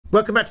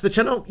Welcome back to the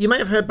channel. You may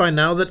have heard by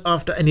now that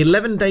after an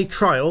 11-day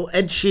trial,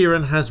 Ed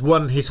Sheeran has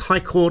won his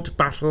High Court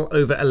battle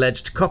over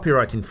alleged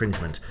copyright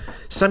infringement.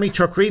 Sammy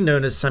Chokri,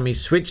 known as Sammy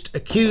Switched,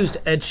 accused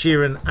Ed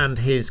Sheeran and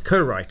his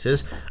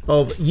co-writers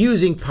of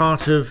using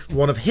part of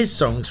one of his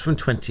songs from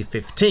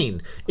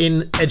 2015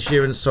 in Ed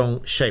Sheeran's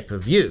song Shape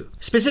of You.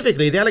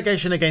 Specifically, the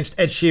allegation against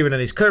Ed Sheeran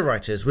and his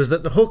co-writers was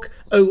that the hook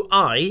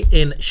OI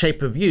in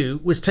Shape of You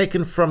was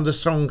taken from the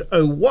song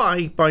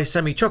OY by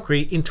Sammy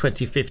Chokri in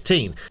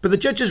 2015. But the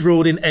judges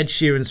ruled in Ed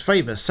Sheeran's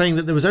favour, saying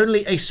that there was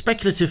only a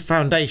speculative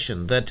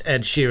foundation that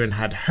Ed Sheeran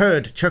had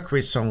heard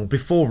Chokri's song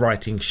before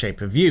writing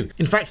Shape of You.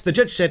 In fact, the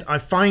judge said, "I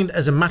find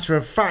as a matter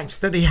of fact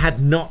that he had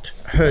not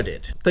heard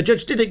it." The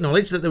judge did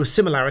acknowledge that there were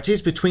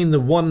similarities between the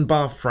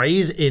one-bar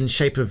phrase in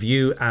Shape of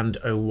You and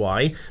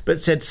OY, but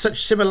said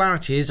such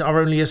similarities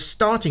are only a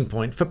starting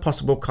point for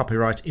possible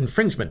copyright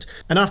infringement.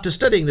 And after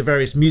studying the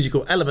various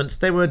musical elements,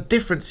 there were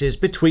differences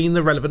between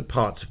the relevant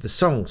parts of the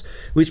songs,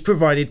 which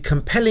provided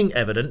compelling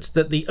evidence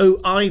that the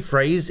OI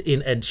phrase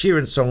in Ed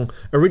Sheeran's song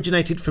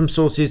originated from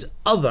sources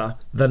other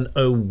than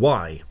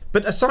OY.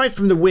 But aside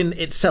from the win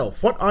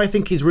itself, what I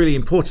think is really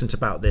important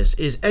about this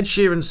is Ed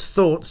Sheeran's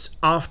thoughts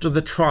after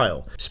the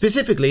trial.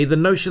 Specifically, the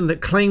notion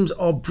that claims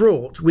are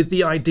brought with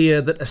the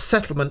idea that a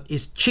settlement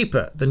is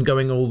cheaper than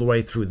going all the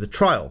way through the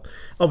trial.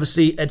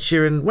 Obviously, Ed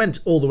Sheeran went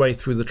all the way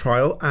through the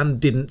trial and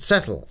didn't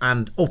settle,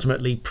 and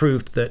ultimately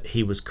proved that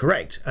he was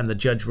correct, and the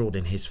judge ruled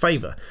in his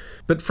favour.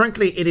 But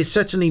frankly, it is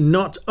certainly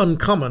not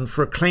uncommon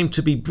for a claim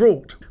to be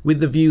brought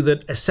with the view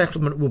that a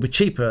settlement will be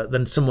cheaper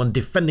than someone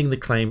defending the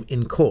claim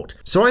in court.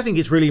 So I think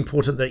it's really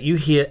important that you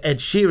hear Ed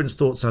Sheeran's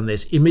thoughts on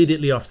this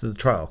immediately after the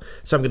trial.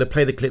 So I'm going to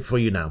play the clip for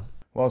you now.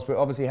 Whilst we're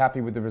obviously happy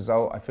with the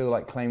result, I feel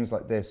like claims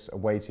like this are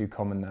way too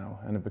common now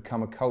and have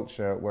become a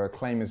culture where a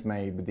claim is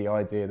made with the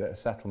idea that a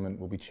settlement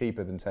will be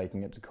cheaper than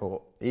taking it to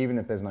court, even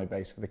if there's no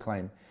base for the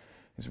claim.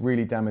 It's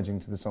really damaging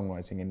to the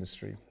songwriting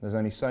industry. There's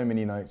only so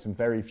many notes and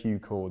very few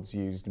chords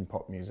used in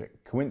pop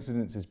music.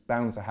 Coincidence is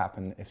bound to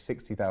happen if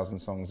 60,000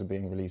 songs are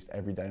being released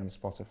every day on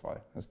Spotify.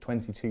 That's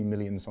 22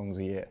 million songs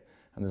a year,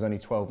 and there's only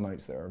 12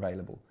 notes that are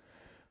available.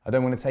 I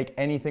don't want to take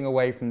anything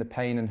away from the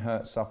pain and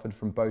hurt suffered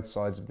from both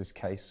sides of this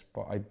case,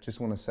 but I just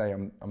want to say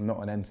I'm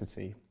not an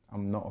entity.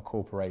 I'm not a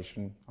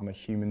corporation. I'm a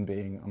human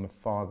being. I'm a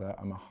father.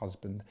 I'm a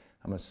husband.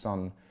 I'm a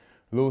son.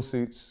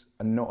 Lawsuits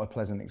are not a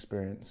pleasant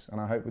experience,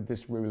 and I hope with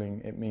this ruling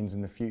it means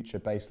in the future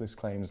baseless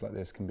claims like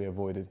this can be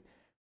avoided.